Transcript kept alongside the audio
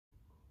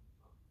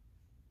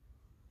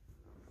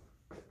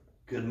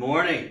Good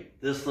morning.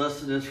 This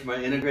lesson is for my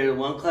Integrated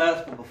 1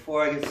 class, but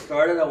before I get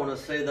started, I want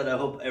to say that I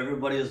hope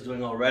everybody is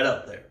doing all right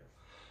out there.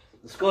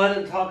 Let's go ahead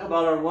and talk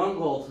about our one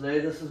goal today.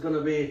 This is going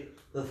to be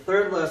the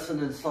third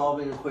lesson in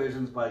solving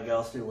equations by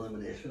Gaussian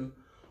elimination.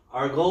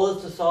 Our goal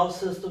is to solve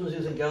systems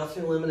using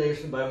Gaussian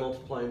elimination by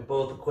multiplying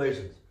both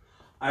equations.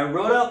 I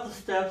wrote out the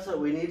steps that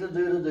we need to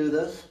do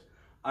this.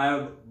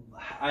 I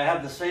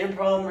have the same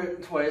problem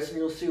written twice, and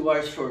you'll see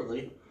why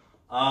shortly.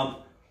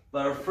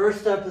 But our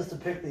first step is to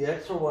pick the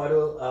x or y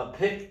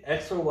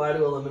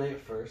to eliminate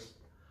first.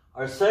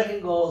 Our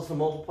second goal is to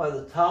multiply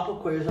the top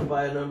equation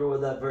by a number with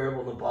that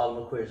variable in the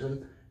bottom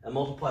equation, and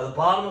multiply the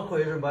bottom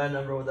equation by a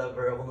number with that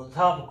variable in the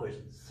top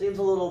equation. Seems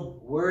a little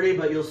wordy,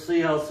 but you'll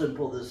see how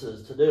simple this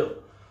is to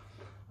do.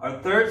 Our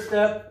third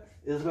step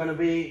is going to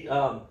be,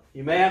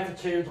 you may have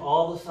to change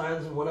all the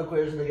signs in one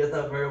equation to get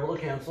that variable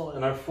to cancel.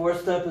 And our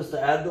fourth step is to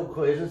add the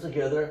equations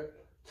together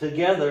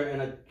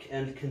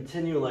and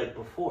continue like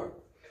before.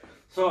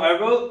 So I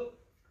wrote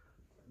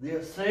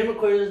the same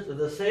equations,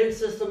 the same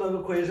system of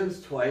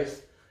equations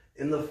twice.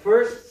 In the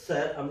first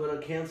set, I'm going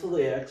to cancel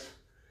the x.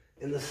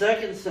 In the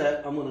second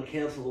set, I'm going to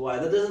cancel the y.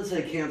 That doesn't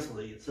say cancel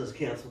the, it says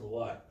cancel the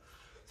y.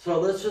 So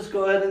let's just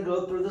go ahead and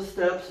go through the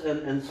steps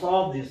and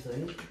solve these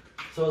things.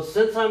 So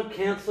since I'm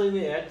canceling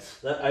the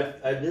x,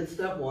 I did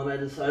step one, I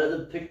decided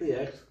to pick the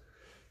x.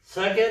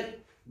 Second,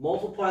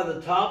 multiply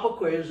the top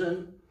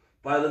equation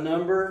by the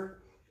number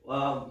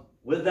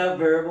with that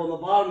variable in the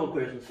bottom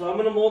equation. So I'm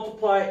going to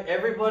multiply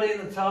everybody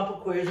in the top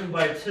equation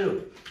by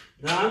 2.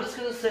 Now I'm just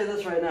going to say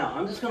this right now.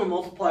 I'm just going to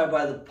multiply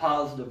by the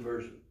positive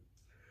version.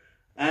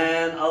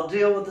 And I'll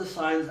deal with the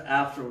signs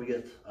after we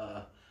get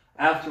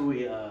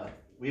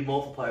we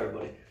multiply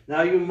everybody.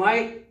 Now you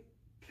might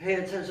pay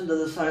attention to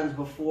the signs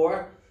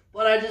before,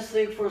 but I just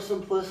think for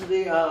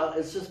simplicity,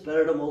 it's just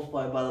better to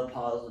multiply by the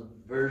positive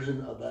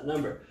version of that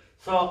number.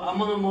 So I'm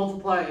going to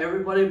multiply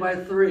everybody by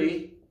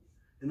 3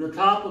 in the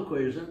top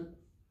equation,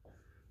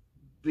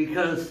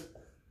 because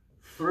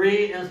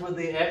 3 is with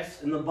the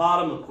x in the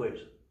bottom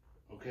equation.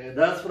 Okay,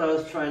 that's what I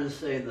was trying to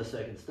say in the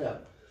second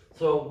step.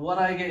 So what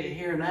I get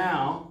here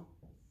now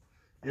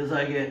is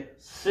I get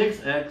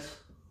 6x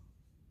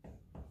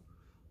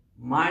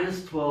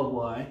minus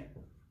 12y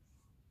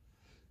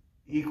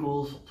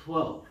equals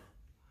 12.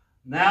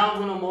 Now I'm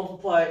going to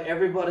multiply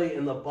everybody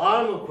in the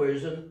bottom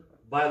equation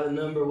by the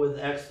number with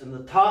x in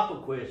the top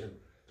equation.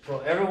 So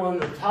everyone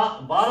in the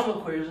bottom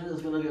equation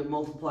is going to get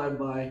multiplied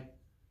by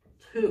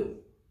 2.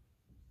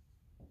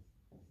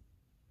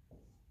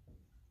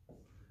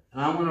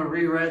 And I'm going to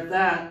rewrite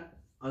that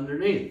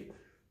underneath.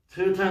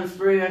 2 times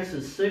 3x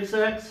is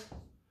 6x.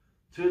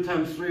 2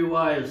 times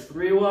 3y is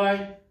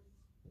 3y.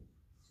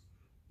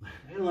 I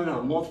didn't learn how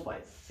to multiply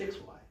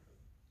 6y.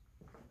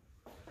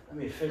 Let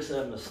me fix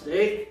that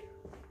mistake.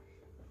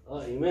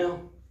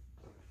 Email.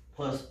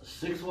 Plus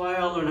 6y,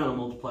 I'll learn how to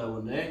multiply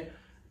one day.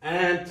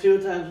 And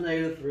 2 times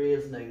negative 3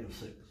 is negative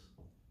 6.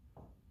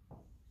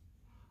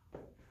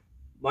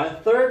 My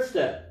third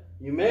step.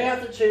 You may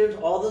have to change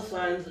all the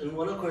signs in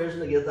one equation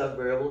to get that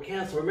variable to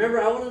cancel.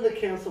 Remember, I wanted to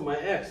cancel my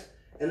x.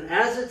 And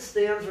as it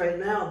stands right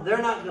now,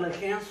 they're not going to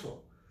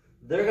cancel.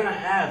 They're going to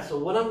add. So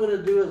what I'm going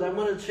to do is I'm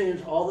going to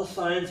change all the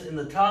signs in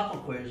the top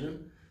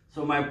equation.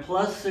 So my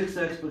plus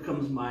 6x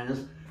becomes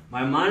minus.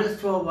 My minus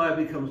 12y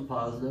becomes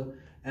positive.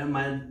 And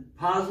my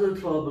positive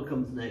 12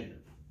 becomes negative.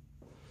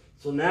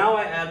 So now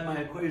I add my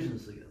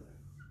equations together.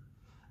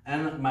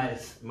 And my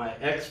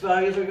x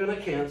values are going to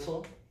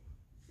cancel.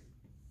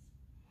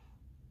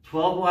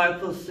 12y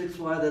plus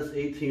 6y, that's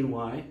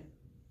 18y.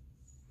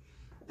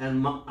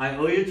 And I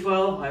owe you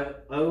 12,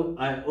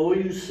 I owe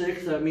you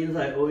 6, that means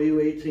I owe you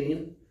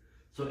 18.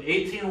 So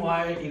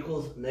 18y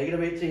equals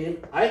negative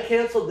 18. I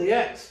canceled the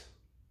x.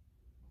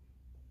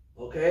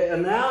 Okay,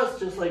 and now it's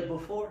just like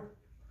before.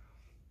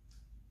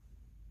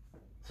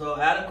 So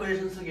add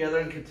equations together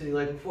and continue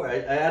like before. I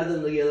added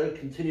them together,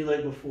 continue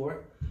like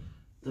before.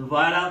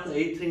 Divide out the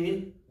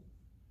 18.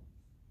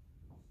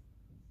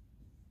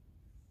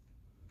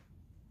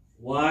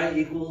 Y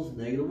equals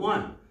negative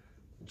 1.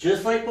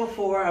 Just like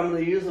before, I'm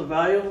going to use the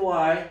value of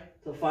y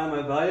to find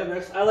my value of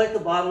x. I like the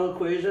bottom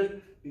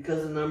equation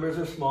because the numbers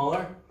are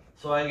smaller.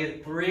 So I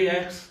get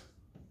 3x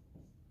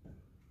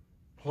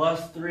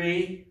plus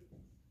 3.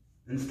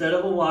 Instead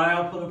of a y,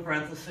 I'll put a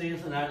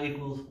parentheses, and that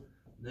equals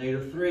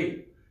negative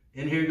 3.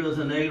 In here goes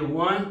a negative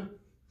 1.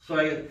 So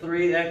I get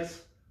 3x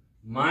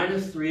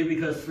minus 3,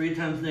 because 3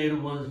 times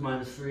negative 1 is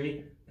minus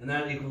 3. And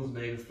that equals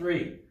negative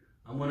 3.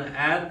 I'm going to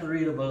add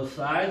 3 to both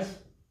sides.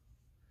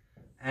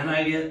 And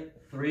I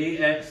get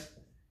 3x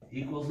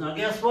equals, now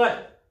guess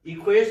what?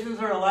 Equations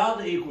are allowed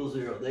to equal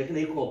 0. They can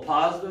equal a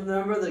positive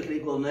number, they can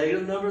equal a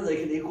negative number, they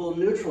can equal a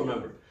neutral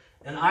number.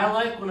 And I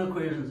like when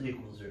equations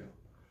equal 0.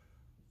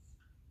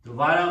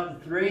 Divide out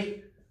the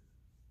 3,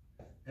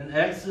 and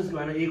x is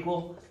going to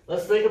equal,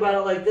 let's think about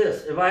it like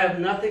this. If I have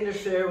nothing to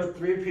share with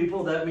 3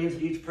 people, that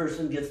means each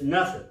person gets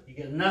nothing. You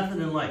get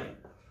nothing in life.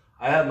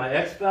 I have my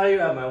x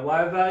value, I have my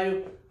y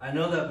value. I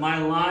know that my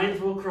lines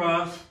will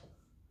cross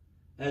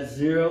at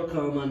 0,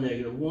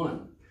 negative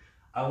 1.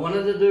 I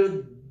wanted to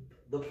do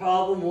the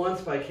problem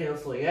once by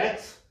canceling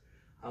x.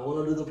 I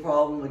want to do the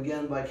problem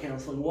again by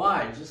canceling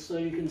y, just so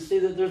you can see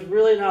that there's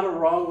really not a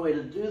wrong way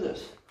to do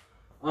this.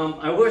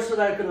 I wish that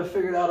I could have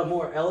figured out a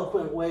more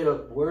eloquent way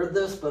to word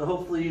this, but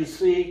hopefully you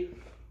see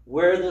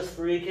where this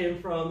 3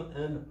 came from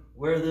and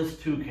where this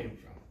 2 came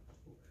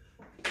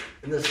from.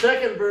 In the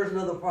second version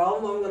of the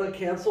problem, I'm going to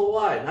cancel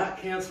y. Not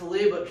cancel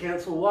e, but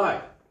cancel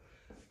y.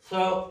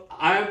 So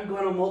I'm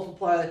going to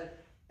multiply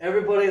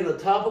everybody in the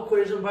top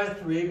equation by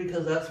 3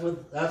 because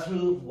that's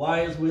who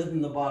y is with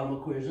in the bottom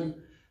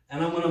equation.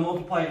 And I'm going to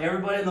multiply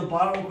everybody in the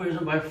bottom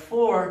equation by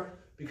 4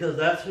 because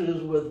that's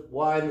who's with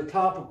y in the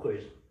top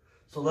equation.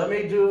 So let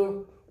me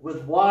do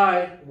with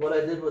y what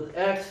I did with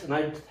x, and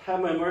I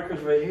have my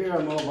markers right here.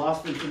 I'm all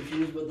lost and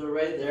confused, but they're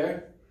right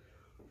there.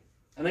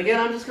 And again,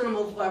 I'm just going to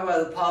multiply by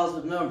the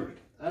positive numbers.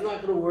 I'm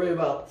not going to worry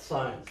about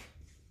signs.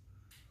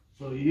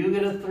 So you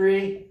get a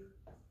 3,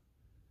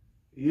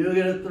 you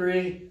get a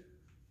 3,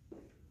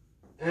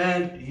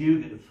 and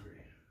you get a 3.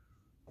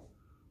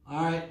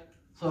 All right.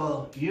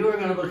 So you are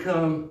going to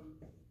become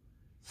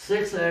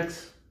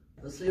 6x,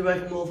 let's see if I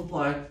can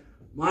multiply,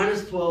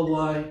 minus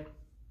 12y,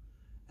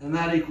 and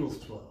that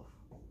equals 12.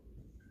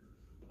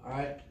 All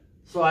right,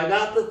 so I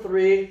got the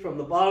 3 from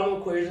the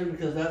bottom equation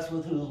because that's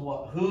with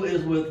who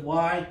is with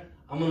y.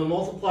 I'm going to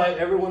multiply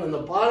everyone in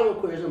the bottom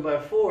equation by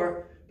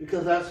 4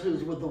 because that's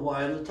who's with the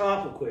y in the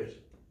top equation.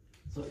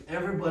 So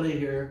everybody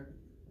here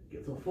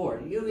gets a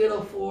 4. You get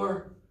a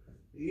 4,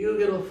 you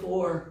get a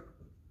 4,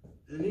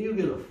 and you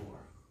get a 4.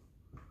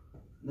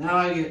 Now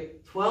I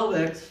get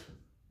 12x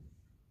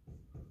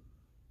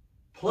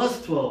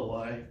plus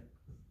 12y,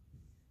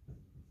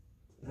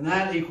 and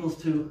that equals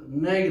to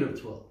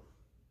negative 12. All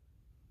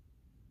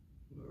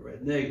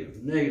right,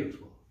 negative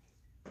 12.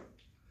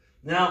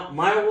 Now,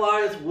 my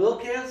y's will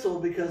cancel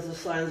because the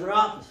signs are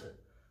opposite.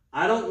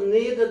 I don't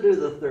need to do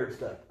the third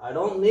step. I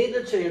don't need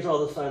to change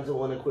all the signs in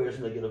one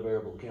equation to get a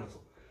variable to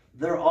cancel.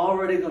 They're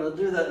already going to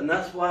do that, and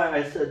that's why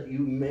I said you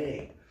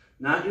may.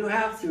 Not you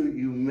have to,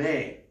 you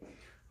may.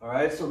 All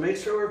right, so make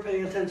sure we're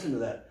paying attention to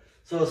that.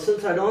 So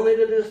since I don't need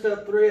to do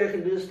step 3, I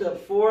can do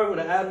step 4. I'm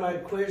going to add my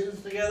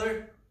equations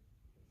together.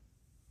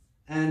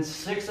 And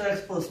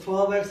 6x plus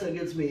 12x, that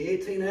gets me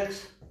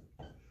 18x.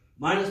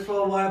 Minus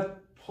 12y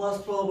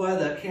plus 12y,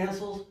 that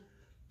cancels.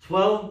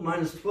 12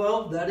 minus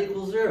 12, that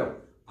equals 0.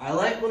 I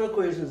like when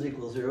equations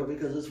equal 0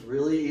 because it's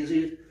really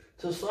easy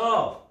to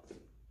solve.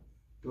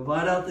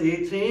 Divide out the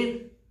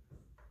 18.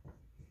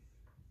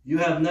 You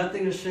have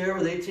nothing to share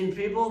with 18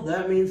 people.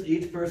 That means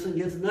each person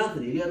gets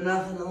nothing. You get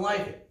nothing and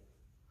like it.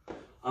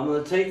 I'm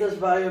going to take this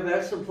value of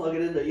x and plug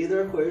it into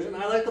either equation.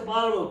 I like the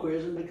bottom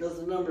equation because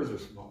the numbers are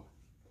small.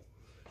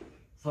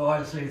 So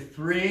I say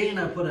 3, and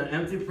I put an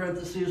empty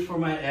parentheses for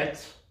my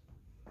x,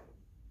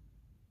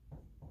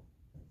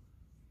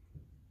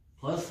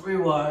 plus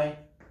 3y,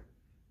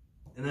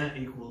 and that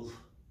equals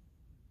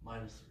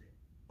minus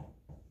 3.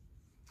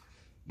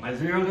 My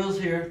 0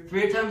 goes here.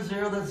 3 times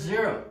 0, that's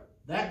 0.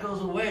 That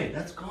goes away.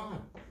 That's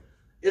gone.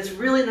 It's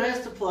really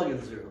nice to plug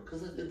in 0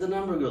 because the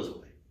number goes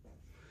away.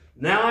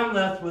 Now I'm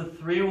left with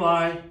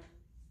 3y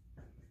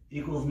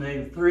equals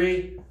negative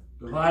 3.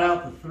 Divide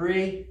out the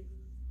 3.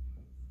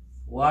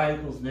 Y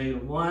equals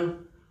negative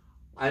 1.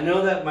 I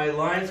know that my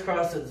lines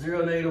cross at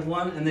 0, negative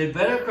 1, and they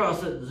better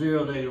cross at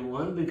 0, negative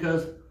 1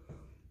 because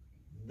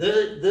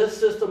this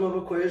system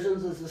of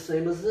equations is the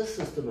same as this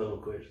system of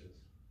equations.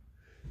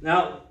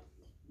 Now,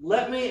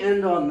 let me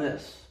end on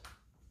this.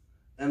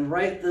 And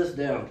write this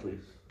down,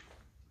 please.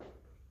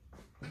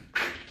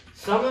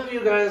 Some of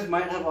you guys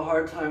might have a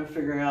hard time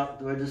figuring out,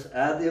 do I just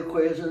add the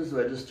equations? Do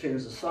I just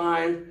change the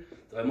sign?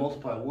 Do I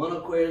multiply one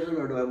equation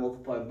or do I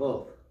multiply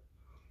both?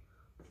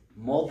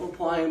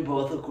 Multiplying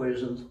both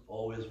equations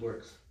always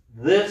works.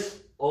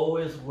 This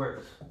always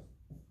works.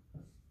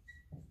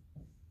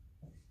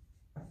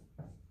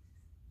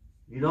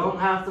 You don't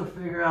have to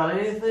figure out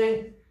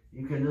anything.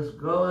 You can just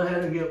go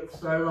ahead and get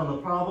started on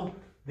the problem.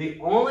 The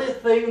only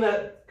thing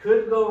that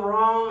could go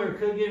wrong or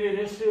could give you an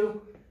issue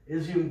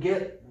is you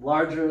get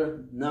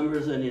larger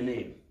numbers than you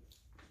need.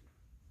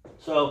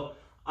 So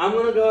I'm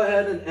going to go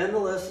ahead and end the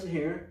lesson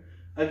here.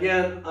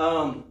 Again,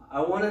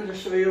 I wanted to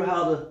show you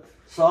how to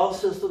solve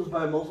systems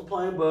by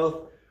multiplying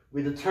both.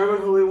 We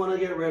determine who we want to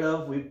get rid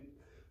of. We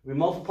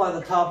multiply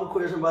the top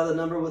equation by the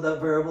number with that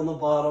variable in the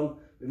bottom.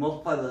 We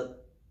multiply the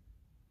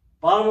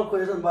bottom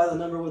equation by the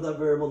number with that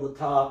variable in the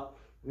top.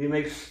 We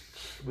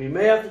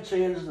may have to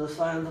change the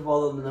signs of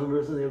all of the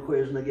numbers in the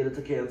equation to get it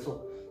to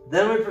cancel.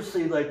 Then we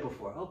proceed like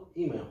before. Oh,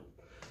 email.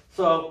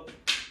 So,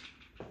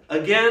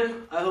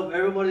 again, I hope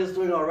everybody is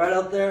doing all right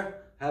out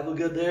there. Have a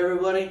good day,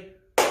 everybody.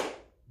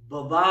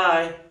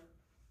 Bye-bye.